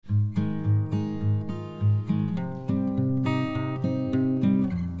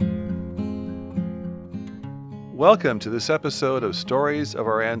Welcome to this episode of Stories of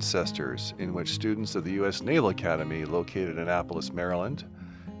Our Ancestors, in which students of the U.S. Naval Academy, located in Annapolis, Maryland,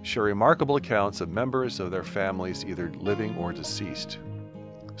 share remarkable accounts of members of their families either living or deceased.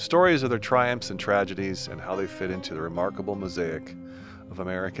 Stories of their triumphs and tragedies and how they fit into the remarkable mosaic of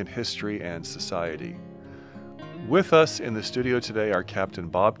American history and society. With us in the studio today are Captain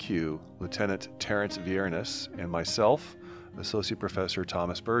Bob Q, Lieutenant Terrence Viernes, and myself, Associate Professor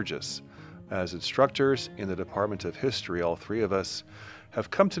Thomas Burgess. As instructors in the Department of History, all three of us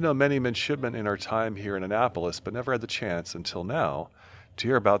have come to know many midshipmen in our time here in Annapolis, but never had the chance until now to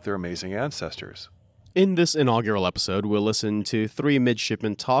hear about their amazing ancestors. In this inaugural episode, we'll listen to three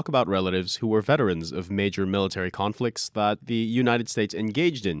midshipmen talk about relatives who were veterans of major military conflicts that the United States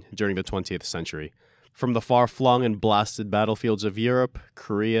engaged in during the 20th century. From the far-flung and blasted battlefields of Europe,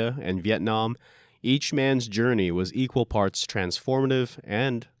 Korea, and Vietnam, each man's journey was equal parts transformative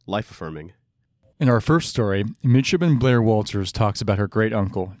and life-affirming. In our first story, Midshipman Blair Walters talks about her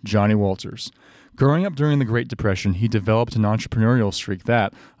great-uncle, Johnny Walters. Growing up during the Great Depression, he developed an entrepreneurial streak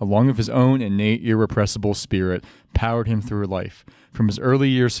that, along with his own innate, irrepressible spirit, powered him through life. From his early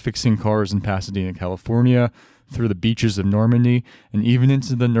years fixing cars in Pasadena, California, through the beaches of Normandy, and even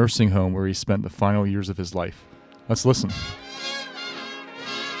into the nursing home where he spent the final years of his life. Let's listen.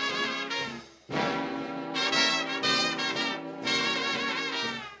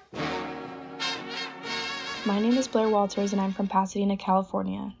 My name is Blair Walters and I'm from Pasadena,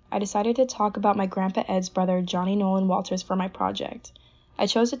 California. I decided to talk about my Grandpa Ed's brother, Johnny Nolan Walters, for my project. I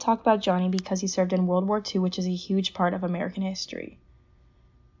chose to talk about Johnny because he served in World War II, which is a huge part of American history.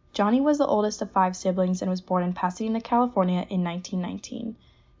 Johnny was the oldest of 5 siblings and was born in Pasadena, California in 1919.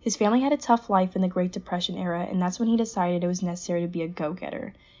 His family had a tough life in the Great Depression era, and that's when he decided it was necessary to be a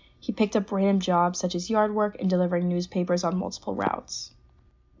go-getter. He picked up random jobs such as yard work and delivering newspapers on multiple routes.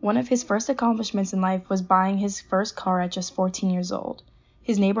 One of his first accomplishments in life was buying his first car at just 14 years old.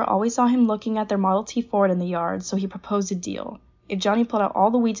 His neighbor always saw him looking at their Model T Ford in the yard, so he proposed a deal. If Johnny pulled out all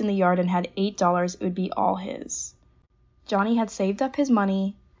the weeds in the yard and had $8, it would be all his. Johnny had saved up his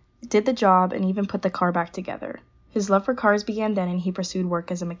money, did the job, and even put the car back together. His love for cars began then, and he pursued work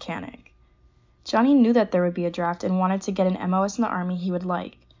as a mechanic. Johnny knew that there would be a draft and wanted to get an MOS in the Army he would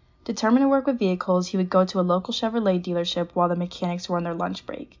like. Determined to work with vehicles, he would go to a local Chevrolet dealership while the mechanics were on their lunch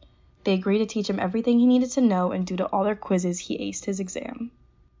break. They agreed to teach him everything he needed to know, and due to all their quizzes, he aced his exam.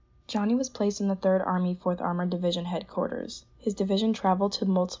 Johnny was placed in the 3rd Army 4th Armored Division headquarters. His division traveled to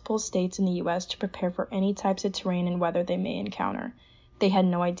multiple states in the U.S. to prepare for any types of terrain and weather they may encounter. They had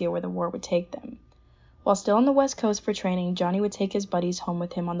no idea where the war would take them. While still on the West Coast for training, Johnny would take his buddies home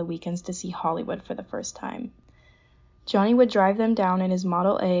with him on the weekends to see Hollywood for the first time. Johnny would drive them down in his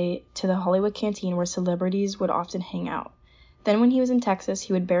Model A to the Hollywood Canteen where celebrities would often hang out. Then when he was in Texas,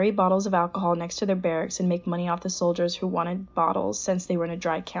 he would bury bottles of alcohol next to their barracks and make money off the soldiers who wanted bottles since they were in a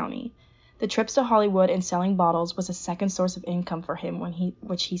dry county. The trips to Hollywood and selling bottles was a second source of income for him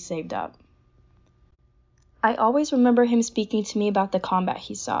which he saved up. I always remember him speaking to me about the combat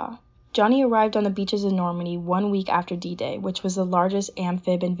he saw. Johnny arrived on the beaches of Normandy 1 week after D-Day, which was the largest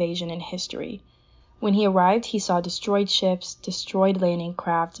amphib invasion in history. When he arrived, he saw destroyed ships, destroyed landing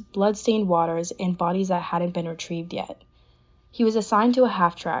craft, blood-stained waters, and bodies that hadn't been retrieved yet. He was assigned to a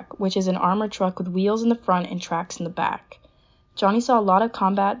half-track, which is an armored truck with wheels in the front and tracks in the back. Johnny saw a lot of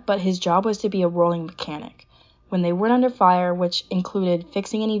combat, but his job was to be a rolling mechanic. When they weren't under fire, which included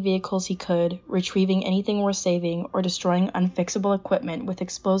fixing any vehicles he could, retrieving anything worth saving, or destroying unfixable equipment with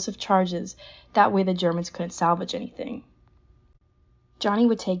explosive charges, that way the Germans couldn't salvage anything. Johnny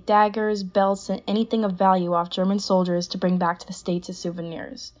would take daggers, belts, and anything of value off German soldiers to bring back to the States as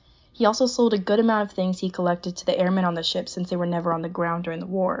souvenirs. He also sold a good amount of things he collected to the airmen on the ship since they were never on the ground during the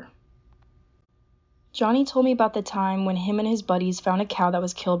war. Johnny told me about the time when him and his buddies found a cow that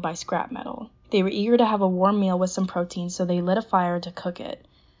was killed by scrap metal. They were eager to have a warm meal with some protein, so they lit a fire to cook it.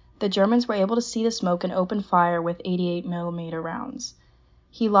 The Germans were able to see the smoke and open fire with 88mm rounds.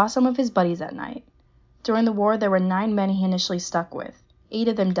 He lost some of his buddies that night. During the war, there were 9 men he initially stuck with. 8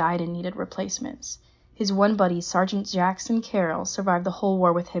 of them died and needed replacements. His one buddy, Sergeant Jackson Carroll, survived the whole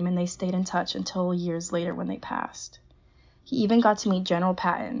war with him, and they stayed in touch until years later when they passed. He even got to meet General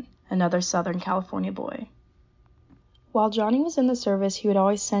Patton, another Southern California boy. While Johnny was in the service, he would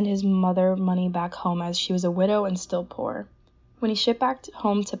always send his mother money back home as she was a widow and still poor. When he shipped back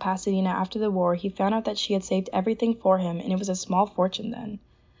home to Pasadena after the war, he found out that she had saved everything for him, and it was a small fortune then.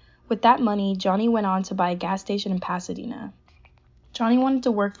 With that money, Johnny went on to buy a gas station in Pasadena. Johnny wanted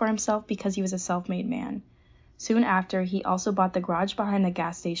to work for himself because he was a self-made man. Soon after, he also bought the garage behind the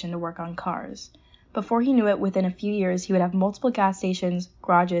gas station to work on cars. Before he knew it, within a few years, he would have multiple gas stations,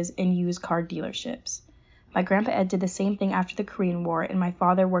 garages, and used car dealerships. My Grandpa Ed did the same thing after the Korean War, and my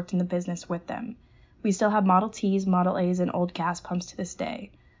father worked in the business with them. We still have Model Ts, Model As, and old gas pumps to this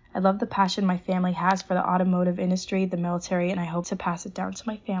day. I love the passion my family has for the automotive industry, the military, and I hope to pass it down to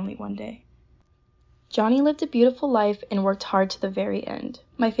my family one day. Johnny lived a beautiful life and worked hard to the very end.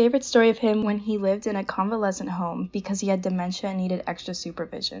 My favorite story of him when he lived in a convalescent home because he had dementia and needed extra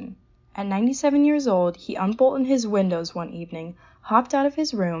supervision. At 97 years old, he unbolted his windows one evening, hopped out of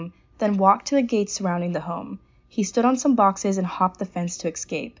his room, then walked to the gates surrounding the home. He stood on some boxes and hopped the fence to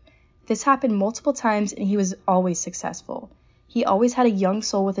escape. This happened multiple times and he was always successful. He always had a young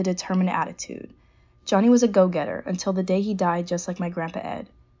soul with a determined attitude. Johnny was a go-getter until the day he died, just like my Grandpa Ed.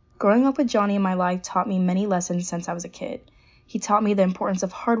 Growing up with Johnny in my life taught me many lessons since I was a kid. He taught me the importance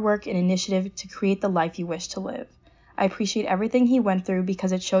of hard work and initiative to create the life you wish to live. I appreciate everything he went through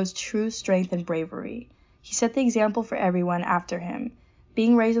because it shows true strength and bravery. He set the example for everyone after him.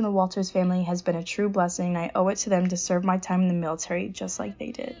 Being raised in the Walters family has been a true blessing, and I owe it to them to serve my time in the military just like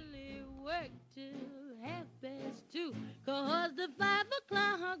they did. Cause the 5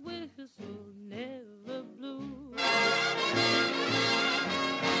 o'clock whistle never blew.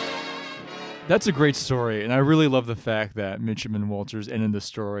 That's a great story, and I really love the fact that Midshipman Walters ended the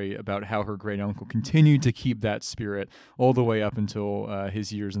story about how her great uncle continued to keep that spirit all the way up until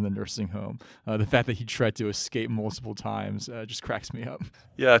his years in the nursing home. The fact that he tried to escape multiple times just cracks me up.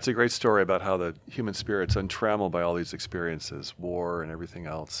 Yeah, it's a great story about how the human spirit's untrammeled by all these experiences, war and everything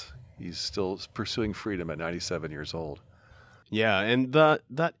else. He's still pursuing freedom at 97 years old. Yeah, and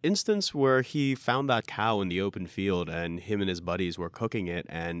that instance where he found that cow in the open field and him and his buddies were cooking it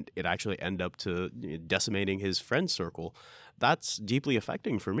and it actually ended up to decimating his friend circle, that's deeply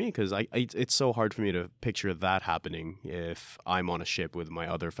affecting for me because it's so hard for me to picture that happening if I'm on a ship with my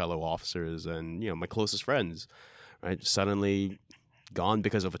other fellow officers and my closest friends, right? Suddenly gone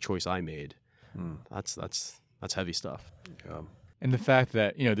because of a choice I made. That's heavy stuff. Yeah. And the fact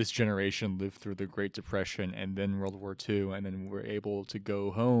that, this generation lived through the Great Depression and then World War II, and then were able to go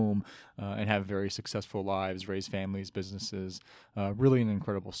home and have very successful lives, raise families, businesses, really an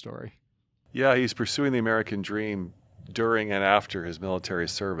incredible story. Yeah, he's pursuing the American dream during and after his military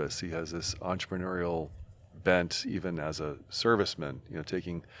service. He has this entrepreneurial bent even as a serviceman,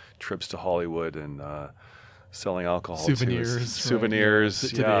 taking trips to Hollywood and selling alcohol souvenirs to the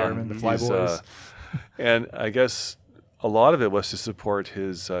airmen, the flyboys. And I guess a lot of it was to support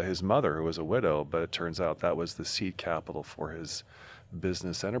his mother, who was a widow, but it turns out that was the seed capital for his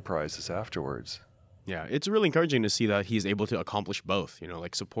business enterprises afterwards. Yeah, it's really encouraging to see that he's able to accomplish both,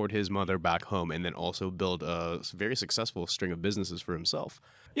 support his mother back home and then also build a very successful string of businesses for himself.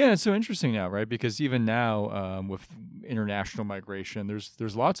 Yeah, it's so interesting now, right? Because even now, with international migration,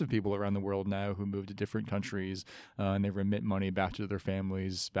 there's lots of people around the world now who move to different countries and they remit money back to their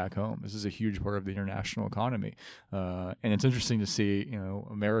families back home. This is a huge part of the international economy, and it's interesting to see,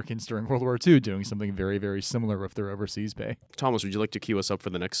 Americans during World War II doing something very, very similar with their overseas pay. Thomas, would you like to cue us up for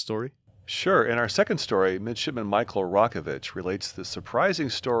the next story? Sure. In our second story, Midshipman Michael Rakovich relates the surprising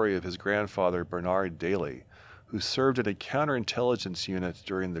story of his grandfather, Bernard Daly, who served in a counterintelligence unit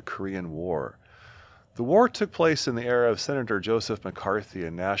during the Korean War. The war took place in the era of Senator Joseph McCarthy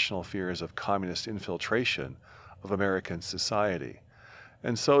and national fears of communist infiltration of American society.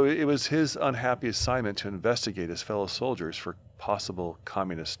 And so it was his unhappy assignment to investigate his fellow soldiers for possible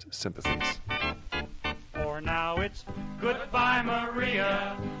communist sympathies. For now it's goodbye,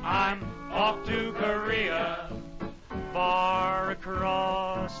 Maria. I'm off to Korea, far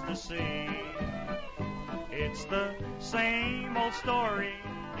across the sea. It's the same old story.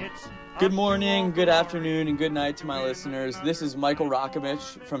 Good morning, good afternoon, and good night to my listeners. This is Michael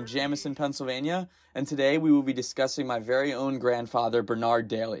Rakovich from Jamison, Pennsylvania, and today we will be discussing my very own grandfather, Bernard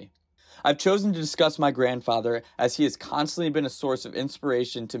Daly. I've chosen to discuss my grandfather as he has constantly been a source of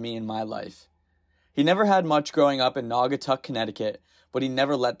inspiration to me in my life. He never had much growing up in Naugatuck, Connecticut, but he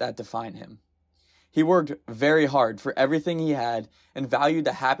never let that define him. He worked very hard for everything he had and valued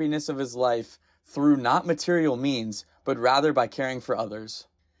the happiness of his life through not material means, but rather by caring for others.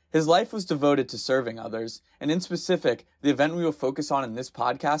 His life was devoted to serving others, and in specific, the event we will focus on in this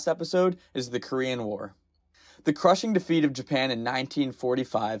podcast episode is the Korean War. The crushing defeat of Japan in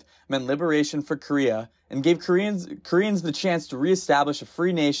 1945 meant liberation for Korea and gave Koreans the chance to reestablish a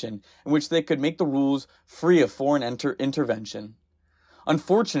free nation in which they could make the rules free of foreign intervention.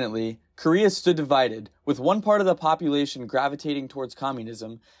 Unfortunately, Korea stood divided, with one part of the population gravitating towards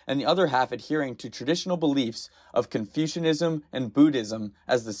communism and the other half adhering to traditional beliefs of Confucianism and Buddhism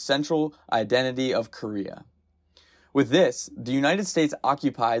as the central identity of Korea. With this, the United States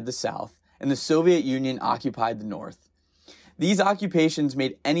occupied the South, and the Soviet Union occupied the North. These occupations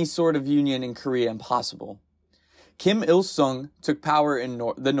made any sort of union in Korea impossible. Kim Il-sung took power in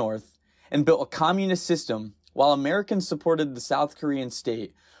the north and built a communist system while Americans supported the South Korean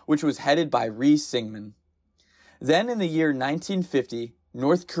state, which was headed by Ri Syngman. Then in the year 1950,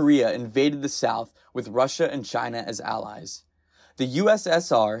 North Korea invaded the South with Russia and China as allies. The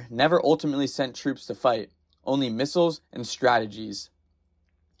USSR never ultimately sent troops to fight, only missiles and strategies.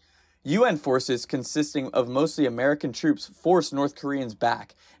 UN forces consisting of mostly American troops forced North Koreans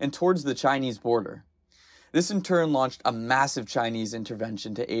back and towards the Chinese border. This in turn launched a massive Chinese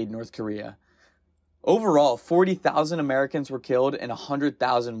intervention to aid North Korea. Overall, 40,000 Americans were killed and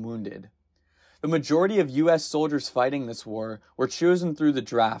 100,000 wounded. The majority of U.S. soldiers fighting this war were chosen through the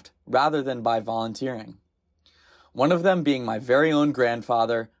draft rather than by volunteering. One of them being my very own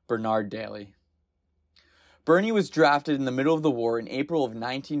grandfather, Bernard Daly. Bernie was drafted in the middle of the war in April of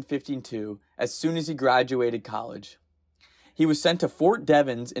 1952 as soon as he graduated college. He was sent to Fort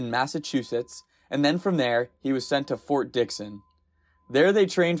Devens in Massachusetts, and then from there, he was sent to Fort Dixon. There they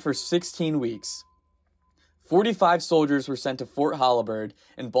trained for 16 weeks. 45 soldiers were sent to Fort Holabird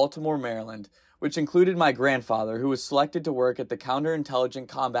in Baltimore, Maryland, which included my grandfather, who was selected to work at the Counterintelligence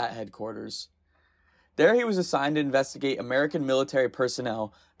Combat Headquarters. There he was assigned to investigate American military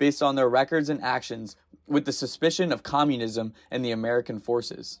personnel based on their records and actions with the suspicion of communism and the American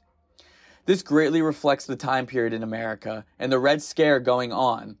forces. This greatly reflects the time period in America and the Red Scare going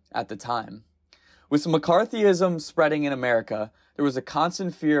on at the time. With McCarthyism spreading in America, there was a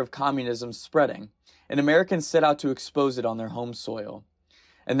constant fear of communism spreading, and Americans set out to expose it on their home soil.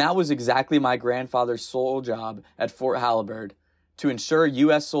 And that was exactly my grandfather's sole job at Fort Holabird, to ensure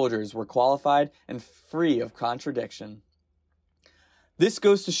U.S. soldiers were qualified and free of contradiction. This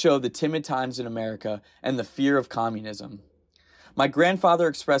goes to show the timid times in America and the fear of communism. My grandfather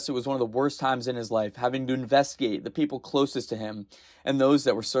expressed it was one of the worst times in his life, having to investigate the people closest to him and those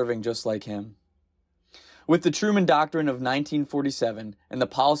that were serving just like him. With the Truman Doctrine of 1947 and the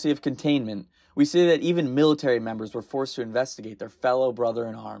policy of containment, we see that even military members were forced to investigate their fellow brother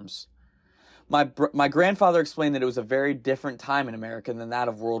in arms. My grandfather explained that it was a very different time in America than that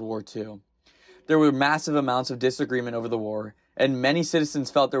of World War II. There were massive amounts of disagreement over the war, and many citizens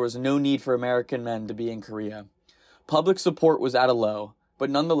felt there was no need for American men to be in Korea. Public support was at a low, but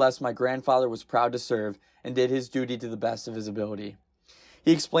nonetheless my grandfather was proud to serve and did his duty to the best of his ability.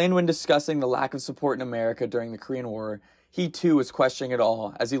 He explained when discussing the lack of support in America during the Korean War, he too was questioning it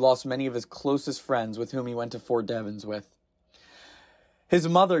all, as he lost many of his closest friends with whom he went to Fort Devens with. His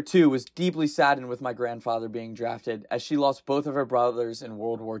mother, too, was deeply saddened with my grandfather being drafted, as she lost both of her brothers in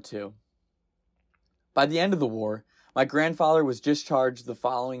World War II. By the end of the war, my grandfather was discharged the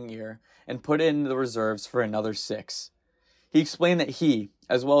following year and put in the reserves for another 6. He explained that he,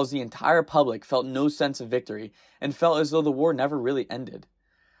 as well as the entire public, felt no sense of victory and felt as though the war never really ended.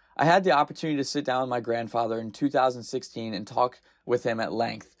 I had the opportunity to sit down with my grandfather in 2016 and talk with him at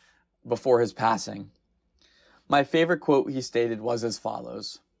length before his passing. My favorite quote he stated was as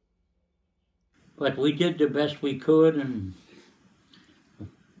follows. But we did the best we could, and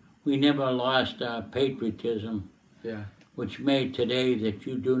we never lost our patriotism, which made today that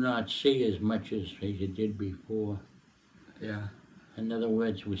you do not see as much as you did before. In other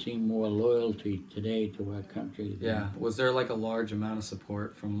words, we see more loyalty today to our country. Was there like a large amount of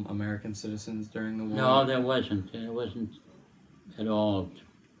support from American citizens during the war? No, there wasn't. There wasn't at all.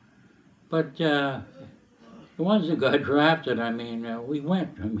 But the ones that got drafted, we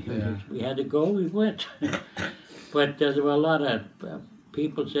went. We had to go, we went. But there were a lot of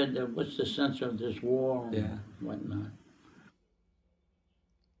people said, what's the sense of this war and whatnot.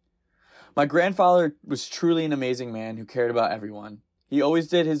 My grandfather was truly an amazing man who cared about everyone. He always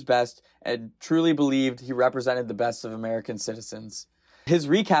did his best and truly believed he represented the best of American citizens. His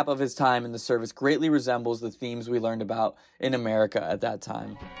recap of his time in the service greatly resembles the themes we learned about in America at that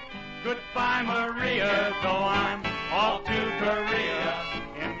time. Goodbye, Maria, though I'm off to Korea.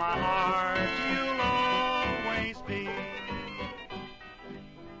 In my heart you'll always be.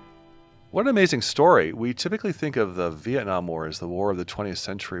 What an amazing story. We typically think of the Vietnam War as the war of the 20th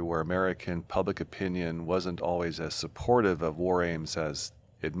century, where American public opinion wasn't always as supportive of war aims as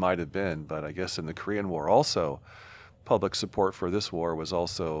it might have been. But I guess in the Korean War also, public support for this war was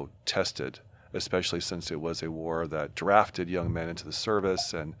also tested, especially since it was a war that drafted young men into the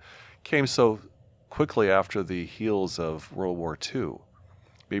service and came so quickly after the heels of World War II.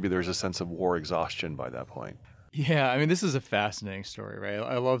 Maybe there's a sense of war exhaustion by that point. Yeah, I mean, this is a fascinating story, right?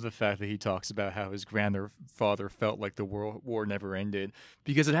 I love the fact that he talks about how his grandfather felt like the World War never ended,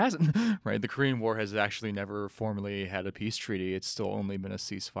 because it hasn't, right? The Korean War has actually never formally had a peace treaty. It's still only been a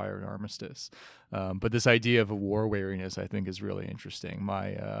ceasefire and armistice. But this idea of a war weariness, I think, is really interesting.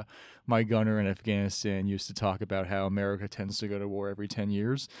 My gunner in Afghanistan used to talk about how America tends to go to war every 10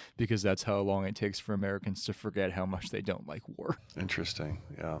 years because that's how long it takes for Americans to forget how much they don't like war. Interesting.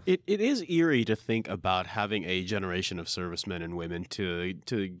 Yeah. It is eerie to think about having a generation of servicemen and women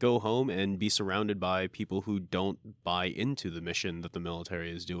to go home and be surrounded by people who don't buy into the mission that the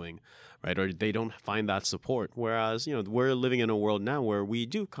military is doing, right? Or they don't find that support. Whereas, we're living in a world now where we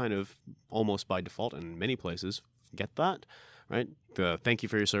do kind of almost by default in many places get that, right? The thank you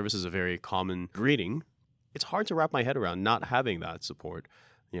for your service is a very common greeting. It's hard to wrap my head around not having that support,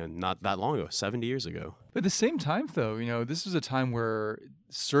 not that long ago, 70 years ago. But at the same time, though, this was a time where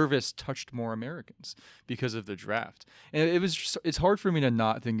service touched more Americans because of the draft. And it's hard for me to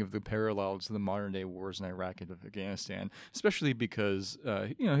not think of the parallels to the modern day wars in Iraq and Afghanistan, especially because,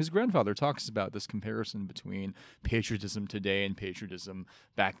 his grandfather talks about this comparison between patriotism today and patriotism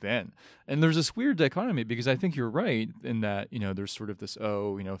back then. And there's this weird dichotomy because I think you're right in that, there's sort of this,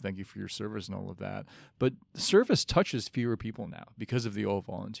 thank you for your service and all of that. But service touches fewer people now because of the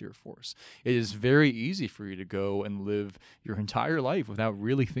all-volunteer force. It is very easy for you to go and live your entire life without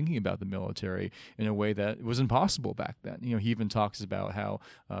really thinking about the military in a way that was impossible back then. He even talks about how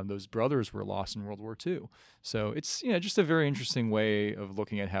those brothers were lost in World War II. So it's just a very interesting way of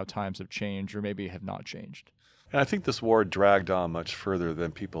looking at how times have changed or maybe have not changed. And I think this war dragged on much further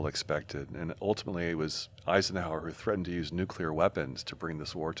than people expected. And ultimately, it was Eisenhower who threatened to use nuclear weapons to bring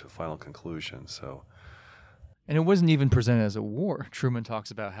this war to a final conclusion. And it wasn't even presented as a war. Truman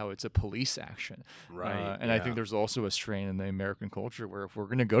talks about how it's a police action. Right. I think there's also a strain in the American culture where if we're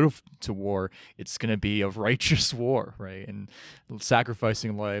going to go to war, it's going to be a righteous war, right? And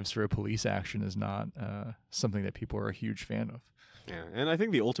sacrificing lives for a police action is not something that people are a huge fan of. Yeah, and I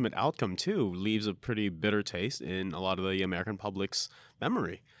think the ultimate outcome, too, leaves a pretty bitter taste in a lot of the American public's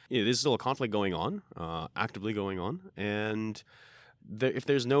memory. There's still a conflict going on, actively going on, and if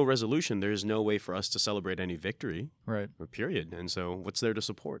there's no resolution, there's no way for us to celebrate any victory, right? Or period. And so what's there to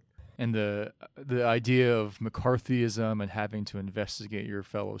support? And the idea of McCarthyism and having to investigate your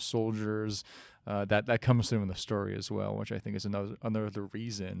fellow soldiers, that comes through in the story as well, which I think is another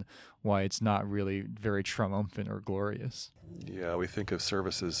reason why it's not really very triumphant or glorious. Yeah, we think of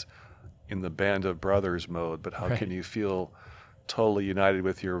services in the band of brothers mode, but how can you feel totally united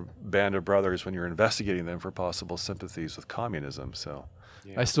with your band of brothers when you're investigating them for possible sympathies with communism? So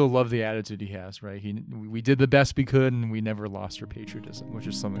I still love the attitude he has, right? We did the best we could, and we never lost our patriotism, which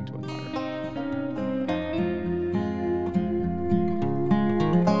is something to admire.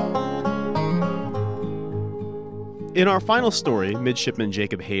 In our final story, Midshipman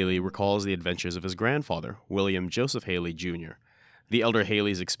Jacob Haley recalls the adventures of his grandfather, William Joseph Haley, Jr. The elder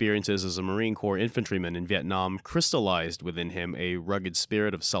Haley's experiences as a Marine Corps infantryman in Vietnam crystallized within him a rugged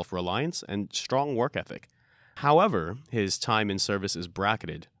spirit of self-reliance and strong work ethic. However, his time in service is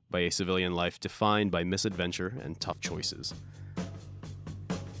bracketed by a civilian life defined by misadventure and tough choices.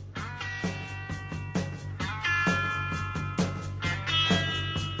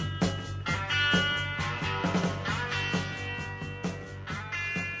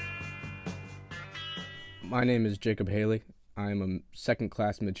 My name is Jacob Haley. I am a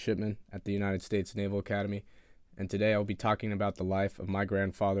second-class midshipman at the United States Naval Academy, and today I'll be talking about the life of my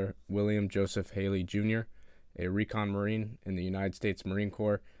grandfather, William Joseph Haley, Jr., a recon Marine in the United States Marine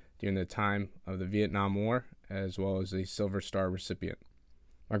Corps during the time of the Vietnam War, as well as a Silver Star recipient.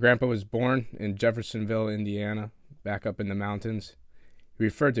 My grandpa was born in Jeffersonville, Indiana, back up in the mountains. He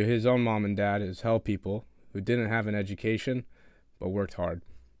referred to his own mom and dad as hell people who didn't have an education but worked hard.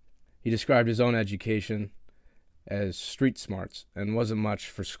 He described his own education as street smarts and wasn't much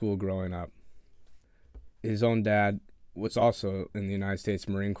for school growing up. His own dad was also in the United States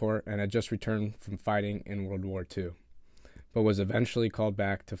Marine Corps and had just returned from fighting in World War II, but was eventually called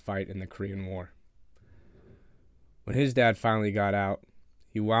back to fight in the Korean War. When his dad finally got out,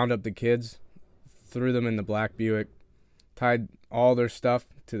 he wound up the kids, threw them in the black Buick, tied all their stuff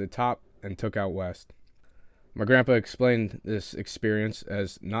to the top, and took out west. My grandpa explained this experience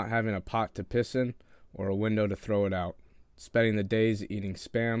as not having a pot to piss in or a window to throw it out, spending the days eating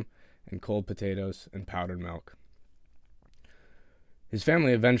Spam and cold potatoes and powdered milk. His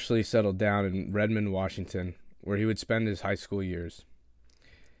family eventually settled down in Redmond, Washington, where he would spend his high school years.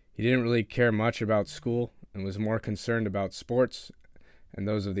 He didn't really care much about school and was more concerned about sports and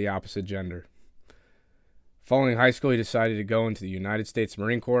those of the opposite gender. Following high school, he decided to go into the United States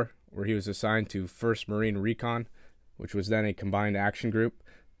Marine Corps, where he was assigned to 1st Marine Recon, which was then a combined action group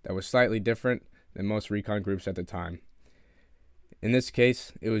that was slightly different than most recon groups at the time. In this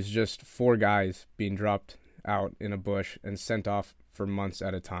case, it was just 4 guys being dropped out in a bush and sent off for months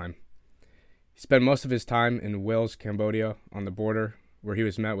at a time. He spent most of his time in Laos, Cambodia, on the border, where he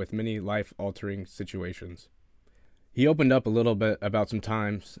was met with many life-altering situations. He opened up a little bit about some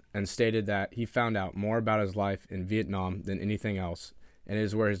times and stated that he found out more about his life in Vietnam than anything else, and it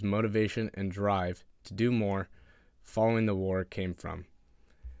is where his motivation and drive to do more following the war came from.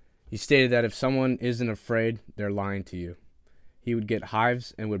 He stated that if someone isn't afraid, they're lying to you. He would get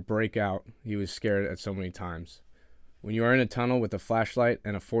hives and would break out. He was scared at so many times. When you are in a tunnel with a flashlight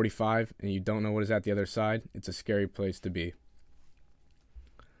and a .45 and you don't know what is at the other side, it's a scary place to be.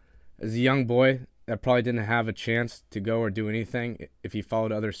 As a young boy that probably didn't have a chance to go or do anything if he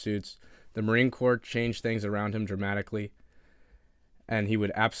followed other suits, the Marine Corps changed things around him dramatically, and he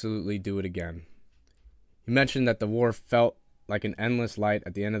would absolutely do it again. He mentioned that the war felt like an endless light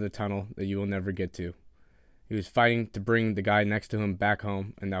at the end of the tunnel that you will never get to. He was fighting to bring the guy next to him back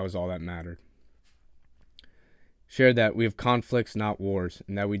home, and that was all that mattered. Shared that we have conflicts, not wars,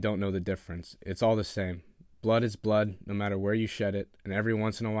 and that we don't know the difference. It's all the same. Blood is blood, no matter where you shed it, and every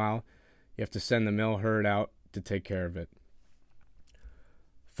once in a while, you have to send the male herd out to take care of it.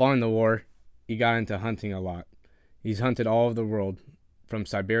 Following the war, he got into hunting a lot. He's hunted all over the world, from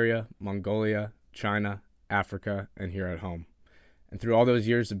Siberia, Mongolia, China, Africa, and here at home. And through all those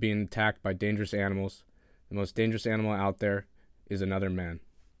years of being attacked by dangerous animals, the most dangerous animal out there is another man.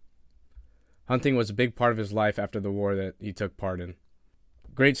 Hunting was a big part of his life after the war that he took part in.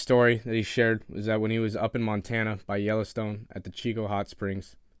 A great story that he shared was that when he was up in Montana by Yellowstone at the Chico Hot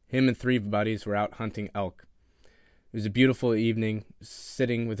Springs, him and 3 buddies were out hunting elk. It was a beautiful evening,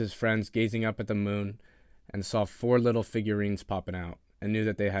 sitting with his friends, gazing up at the moon, and saw 4 little figurines popping out, and knew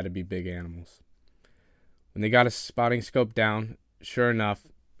that they had to be big animals. When they got a spotting scope down, sure enough,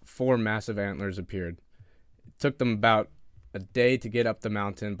 4 massive antlers appeared. It took them about a day to get up the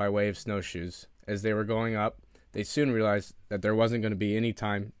mountain by way of snowshoes. As they were going up, they soon realized that there wasn't going to be any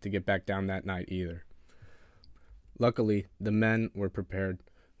time to get back down that night either. Luckily, the men were prepared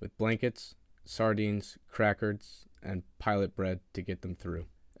with blankets, sardines, crackers, and pilot bread to get them through.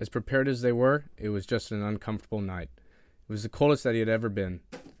 As prepared as they were, it was just an uncomfortable night. It was the coldest that he had ever been,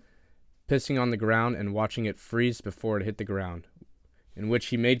 pissing on the ground and watching it freeze before it hit the ground, in which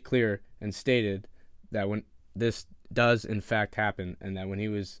he made clear and stated that when this does in fact happen, and that when he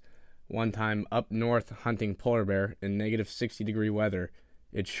was one time up north hunting polar bear in negative 60-degree weather,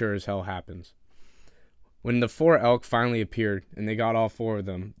 it sure as hell happens. When the 4 elk finally appeared, and they got all 4 of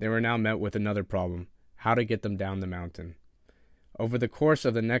them, they were now met with another problem: how to get them down the mountain. Over the course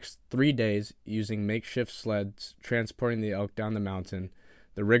of the next 3 days, using makeshift sleds transporting the elk down the mountain,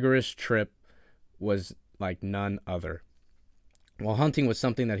 the rigorous trip was like none other. While hunting was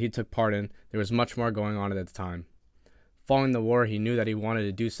something that he took part in, there was much more going on at the time. Following the war, he knew that he wanted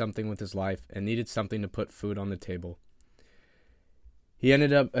to do something with his life and needed something to put food on the table. He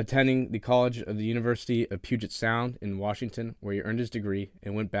ended up attending the College of the University of Puget Sound in Washington, where he earned his degree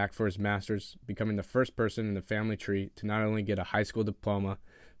and went back for his master's, becoming the first person in the family tree to not only get a high school diploma,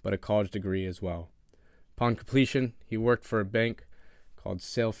 but a college degree as well. Upon completion, he worked for a bank called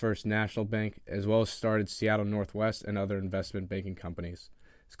SailFirst National Bank, as well as started Seattle Northwest and other investment banking companies.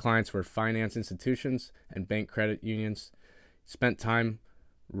 His clients were finance institutions and bank credit unions. He spent time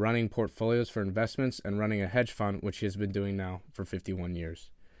running portfolios for investments and running a hedge fund, which he has been doing now for 51 years.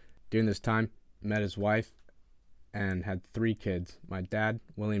 During this time, he met his wife and had 3 kids: my dad,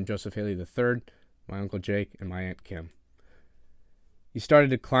 William Joseph Haley III, my uncle Jake, and my aunt Kim. He started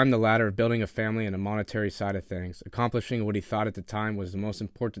to climb the ladder of building a family and a monetary side of things, accomplishing what he thought at the time was the most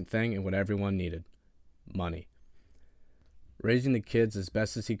important thing and what everyone needed: money. Raising the kids as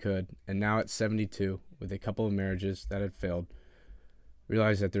best as he could, and now at 72, with a couple of marriages that had failed,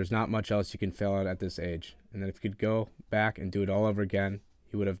 realized that there's not much else you can fail at this age, and that if he could go back and do it all over again,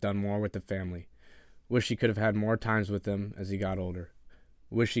 he would have done more with the family. Wish he could have had more times with them as he got older.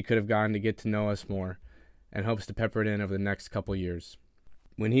 Wish he could have gotten to get to know us more, and hopes to pepper it in over the next couple years.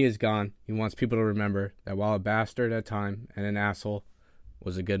 When he is gone, he wants people to remember that while a bastard at time and an asshole,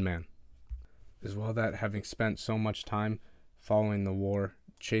 was a good man. As well that having spent so much time following the war,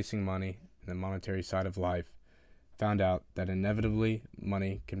 chasing money and the monetary side of life, found out that inevitably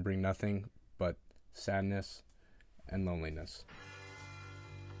money can bring nothing but sadness and loneliness.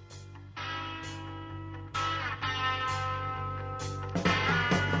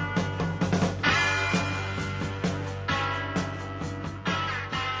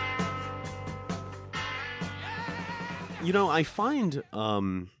 You know, I find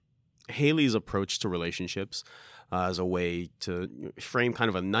Haley's approach to relationships as a way to frame kind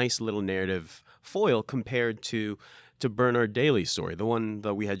of a nice little narrative foil compared to Bernard Daly's story, the one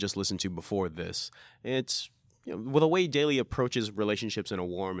that we had just listened to before this. It's well, the way Daly approaches relationships in a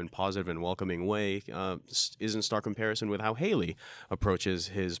warm and positive and welcoming way is in stark comparison with how Haley approaches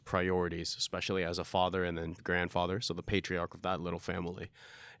his priorities, especially as a father and then grandfather, so the patriarch of that little family.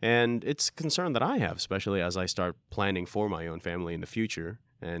 And it's a concern that I have, especially as I start planning for my own family in the future,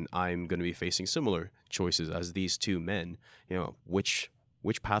 and I'm going to be facing similar choices as these two men. Which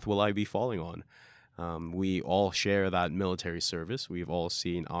path will I be falling on? We all share that military service. We've all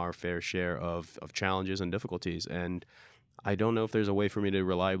seen our fair share of challenges and difficulties, and I don't know if there's a way for me to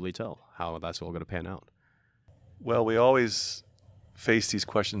reliably tell how that's all going to pan out. Well, we always face these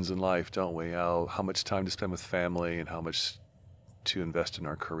questions in life, don't we? How much time to spend with family and how much to invest in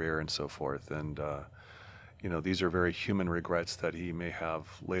our career and so forth. And, these are very human regrets that he may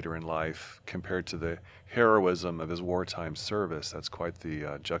have later in life compared to the heroism of his wartime service. That's quite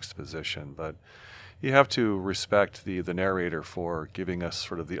the juxtaposition. But you have to respect the narrator for giving us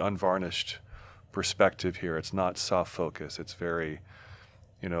sort of the unvarnished perspective here. It's not soft focus. It's very,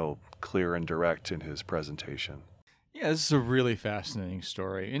 clear and direct in his presentation. Yeah, this is a really fascinating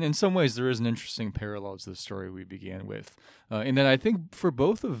story. And in some ways, there is an interesting parallel to the story we began with. In that I think for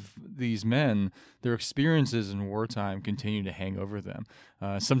both of these men, their experiences in wartime continue to hang over them,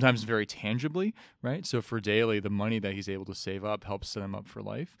 sometimes very tangibly, right? So for Daly, the money that he's able to save up helps set him up for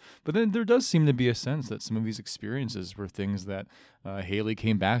life. But then there does seem to be a sense that some of these experiences were things that Haley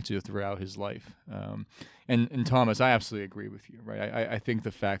came back to throughout his life. And Thomas, I absolutely agree with you, right? I think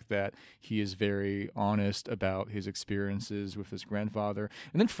the fact that he is very honest about his experiences with his grandfather,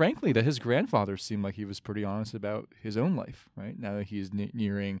 and then frankly that his grandfather seemed like he was pretty honest about his own life, right? Now that he's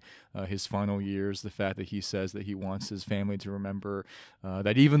nearing his final years, the fact that he says that he wants his family to remember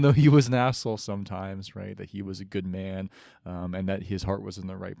that even though he was an asshole sometimes, right, that he was a good man, and that his heart was in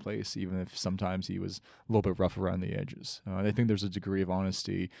the right place, even if sometimes he was a little bit rough around the edges. And I think there's a degree of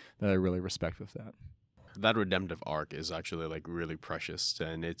honesty that I really respect with that. That redemptive arc is actually really precious,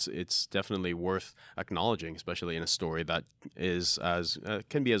 and it's definitely worth acknowledging, especially in a story that is as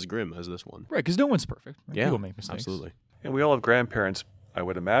can be as grim as this one. Right, because no one's perfect. Right? Yeah, people make mistakes. Absolutely. And we all have grandparents, I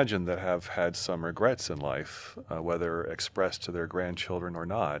would imagine, that have had some regrets in life, whether expressed to their grandchildren or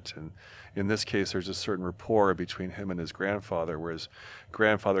not. And in this case, there's a certain rapport between him and his grandfather, where his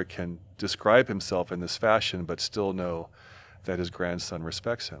grandfather can describe himself in this fashion, but still know that his grandson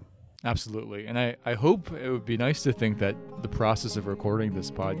respects him. Absolutely. And I hope it would be nice to think that the process of recording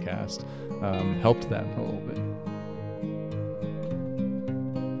this podcast helped them a little bit.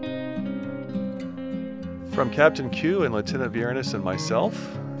 From Captain Q and Lieutenant Viernus and myself,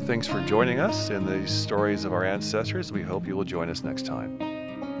 thanks for joining us in these stories of our ancestors. We hope you will join us next time.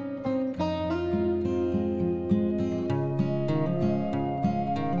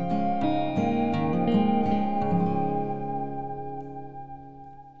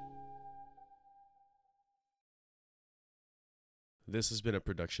 This has been a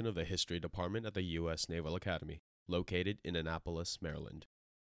production of the History Department at the U.S. Naval Academy, located in Annapolis, Maryland.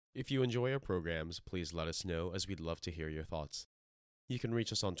 If you enjoy our programs, please let us know, as we'd love to hear your thoughts. You can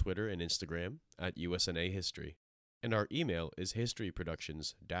reach us on Twitter and Instagram at USNA History, and our email is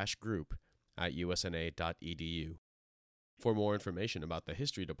historyproductions-group@usna.edu. For more information about the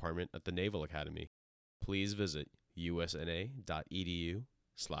History Department at the Naval Academy, please visit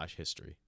usna.edu/history.